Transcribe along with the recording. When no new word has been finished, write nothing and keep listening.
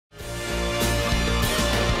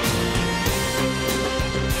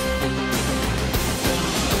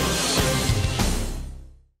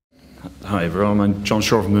Hi everyone, I'm Jon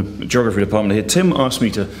Shaw from the Geography Department here. Tim asked me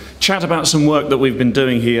to chat about some work that we've been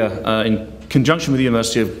doing here in conjunction with the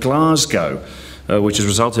University of Glasgow, which has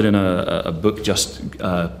resulted in a book just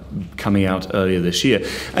coming out earlier this year.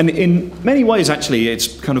 And in many ways, actually,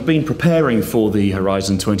 it's kind of been preparing for the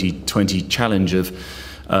Horizon 2020 challenge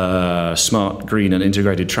of smart, green and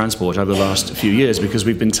integrated transport over the last few years, because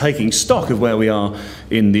we've been taking stock of where we are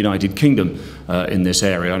in the United Kingdom in this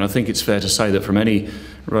area. And I think it's fair to say that from any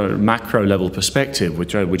macro level perspective,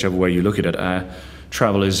 whichever way you look at it, our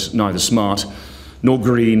travel is neither smart nor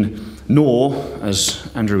green, nor, as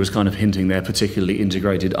Andrew was kind of hinting there, particularly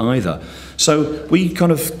integrated either. So we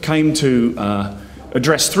kind of came to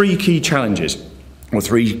address three key challenges, or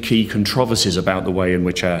three key controversies about the way in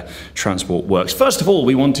which our transport works. First of all,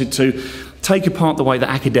 we wanted to take apart the way that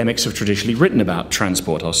academics have traditionally written about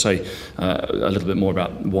transport. I'll say a little bit more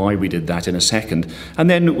about why we did that in a second. And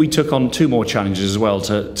then we took on two more challenges as well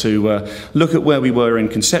to look at where we were in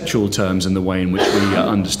conceptual terms and the way in which we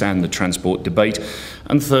understand the transport debate.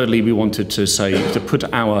 And thirdly, we wanted to put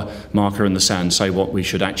our marker in the sand, say what we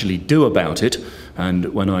should actually do about it.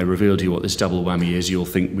 And when I reveal to you what this double whammy is, you'll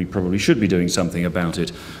think we probably should be doing something about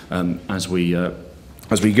it as we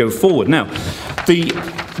go forward. Now,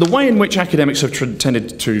 the way in which academics have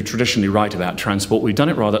tended to traditionally write about transport, we've done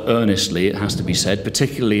it rather earnestly, it has to be said,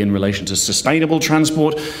 particularly in relation to sustainable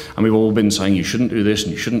transport. And we've all been saying you shouldn't do this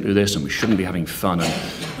and you shouldn't do this and we shouldn't be having fun and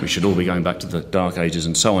we should all be going back to the dark ages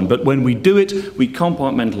and so on. But when we do it, we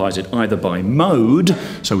compartmentalise it either by mode,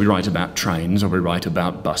 so we write about trains or we write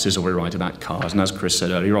about buses or we write about cars. And as Chris said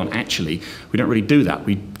earlier on, actually, we don't really do that.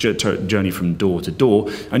 We journey from door to door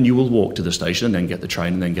and you will walk to the station and then get the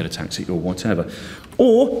train and then get a taxi or whatever.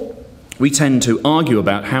 Or we tend to argue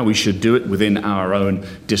about how we should do it within our own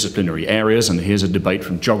disciplinary areas, and here's a debate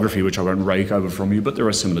from geography which I won't rake over from you, but there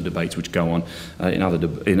are similar debates which go on in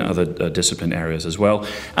other discipline areas as well.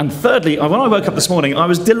 And thirdly, when I woke up this morning, I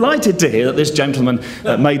was delighted to hear that this gentleman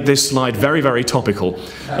made this slide very, very topical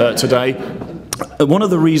today. One of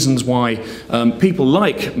the reasons why people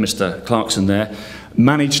like Mr. Clarkson there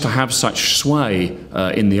managed to have such sway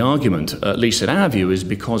in the argument, at least in our view, is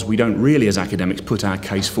because we don't really, as academics, put our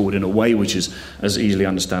case forward in a way which is as easily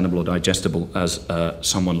understandable or digestible as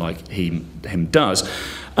someone like him does.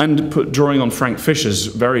 And drawing on Frank Fisher's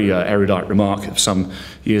very erudite remark of some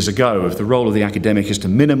years ago, if the role of the academic is to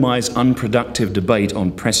minimise unproductive debate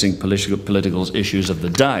on pressing political issues of the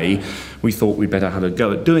day, we thought we'd better have a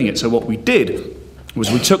go at doing it. So what we did was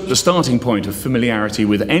we took the starting point of familiarity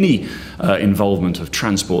with any involvement of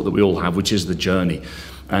transport that we all have, which is the journey.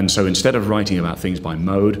 And so instead of writing about things by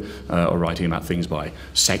mode or writing about things by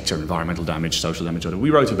sector, environmental damage, social damage, we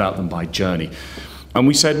wrote about them by journey. And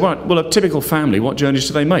we said, well, a typical family, what journeys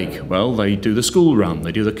do they make? Well, they do the school run,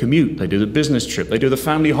 they do the commute, they do the business trip, they do the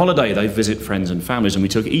family holiday, they visit friends and families. And we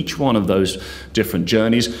took each one of those different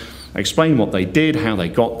journeys, explained what they did, how they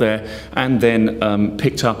got there, and then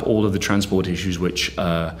picked up all of the transport issues which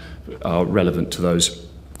are relevant to those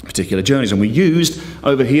particular journeys. And we used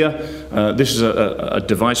over here, this is a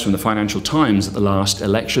device from the Financial Times at the last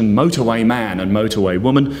election, Motorway Man and Motorway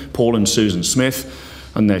Woman, Paul and Susan Smith,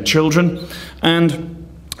 and their children, and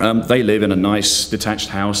they live in a nice detached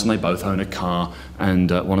house and they both own a car,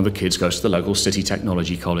 and one of the kids goes to the local city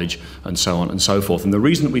technology college and so on and so forth. And the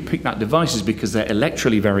reason that we picked that device is because they're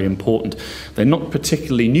electorally very important. They're not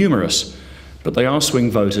particularly numerous, but they are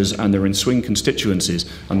swing voters and they're in swing constituencies,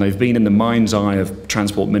 and they've been in the mind's eye of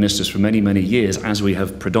transport ministers for many, many years, as we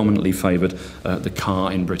have predominantly favoured the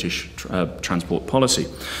car in British transport policy.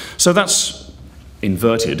 So that's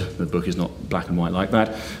inverted. The book is not black and white like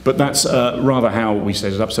that, but that's rather how we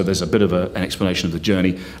set it up. So there's a bit of an explanation of the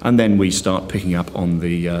journey, and then we start picking up on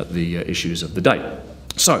the issues of the day.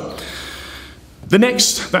 So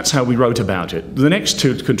that's how we wrote about it. The next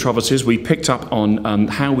two controversies we picked up on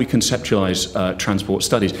how we conceptualise transport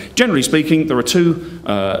studies. Generally speaking, there are two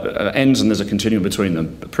ends and there's a continuum between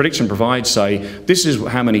them. Predict and provide say, this is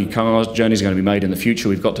how many journeys are going to be made in the future,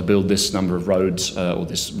 we've got to build this number of roads or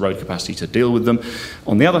this road capacity to deal with them.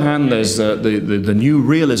 On the other hand, there's the new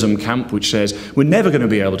realism camp, which says we're never going to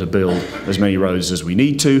be able to build as many roads as we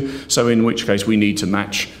need to, so in which case we need to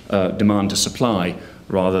match demand to supply,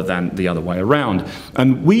 rather than the other way around.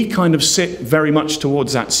 And we kind of sit very much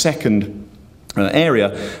towards that second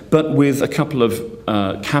area, but with a couple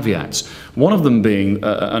of caveats. One of them being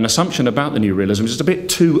an assumption about the new realism is it's a bit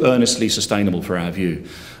too earnestly sustainable for our view.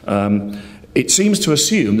 it seems to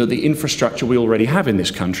assume that the infrastructure we already have in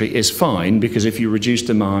this country is fine, because if you reduce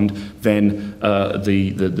demand, then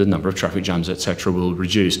the number of traffic jams, etc., will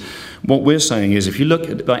reduce. What we're saying is, if you look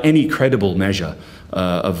at by any credible measure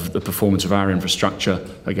of the performance of our infrastructure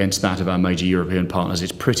against that of our major European partners,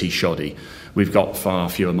 it's pretty shoddy. We've got far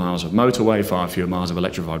fewer miles of motorway, far fewer miles of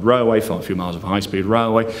electrified railway, far fewer miles of high-speed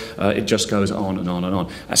railway. It just goes on and on and on.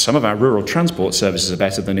 Some of our rural transport services are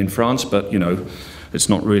better than in France, but, you know, it's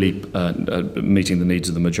not really meeting the needs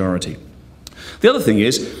of the majority. The other thing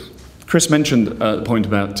is, Chris mentioned the point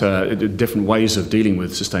about different ways of dealing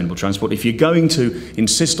with sustainable transport. If you're going to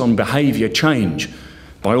insist on behaviour change,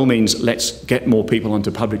 by all means, let's get more people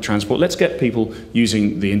onto public transport. Let's get people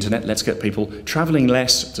using the internet. Let's get people travelling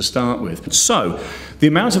less to start with. So, the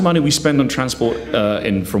amount of money we spend on transport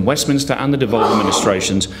from Westminster and the devolved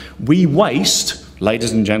administrations, we waste,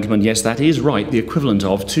 ladies and gentlemen, yes, that is right, the equivalent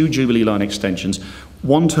of 2 Jubilee line extensions,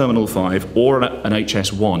 1 Terminal 5 or an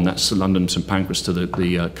HS1, that's London St Pancras to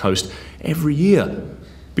the coast, every year,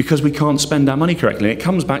 because we can't spend our money correctly. And it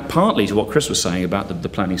comes back partly to what Chris was saying about the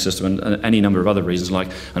planning system and any number of other reasons, like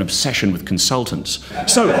an obsession with consultants.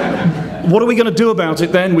 So, what are we going to do about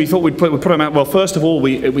it then? We thought we'd put them out. Well, first of all,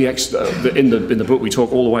 in the book we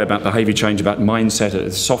talk all the way about behaviour change, about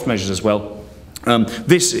mindset, soft measures as well.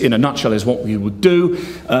 This, in a nutshell, is what we would do.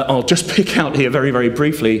 I'll just pick out here very, very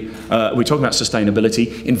briefly. We're talking about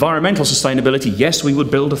sustainability. Environmental sustainability, yes, we would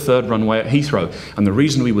build a 3rd runway at Heathrow. And the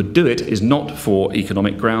reason we would do it is not for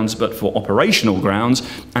economic grounds, but for operational grounds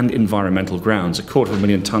and environmental grounds.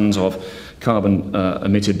 250,000 tonnes of carbon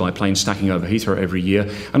emitted by planes stacking over Heathrow every year.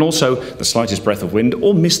 And also, the slightest breath of wind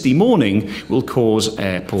or misty morning will cause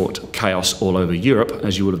airport chaos all over Europe,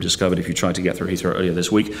 as you would have discovered if you tried to get through Heathrow earlier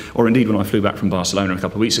this week, or indeed when I flew back from Barcelona a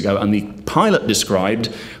couple of weeks ago, and the pilot described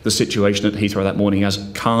the situation at Heathrow that morning as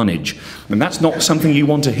carnage. And that's not something you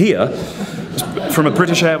want to hear from a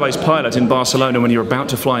British Airways pilot in Barcelona when you're about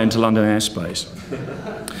to fly into London airspace.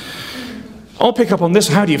 I'll pick up on this.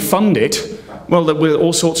 How do you fund it? Well, there were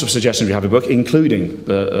all sorts of suggestions we have in the book, including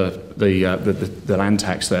the land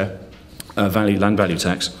tax there, land value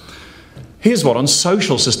tax. Here's one on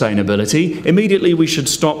social sustainability. Immediately, we should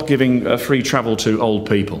stop giving free travel to old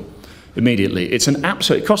people. Immediately. It's an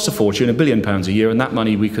absolute, it costs a fortune, £1 billion a year, and that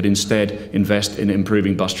money we could instead invest in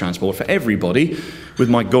improving bus transport for everybody. With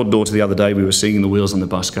my goddaughter the other day, we were seeing the wheels on the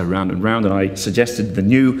bus go round and round, and I suggested the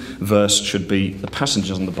new verse should be, the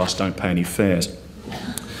passengers on the bus don't pay any fares.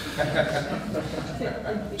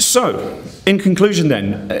 So, in conclusion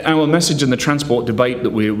then, our message in the transport debate that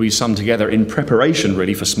we sum together in preparation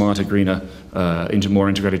really for smarter, greener, more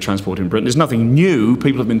integrated transport in Britain is nothing new.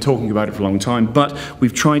 People have been talking about it for a long time, but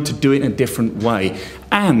we've tried to do it in a different way.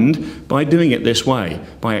 And by doing it this way,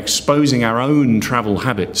 by exposing our own travel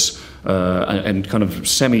habits and kind of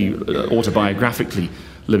semi-autobiographically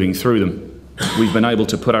living through them, we've been able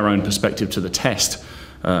to put our own perspective to the test.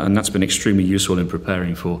 And that's been extremely useful in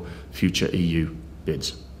preparing for future EU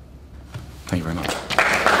bids. Thank you very much.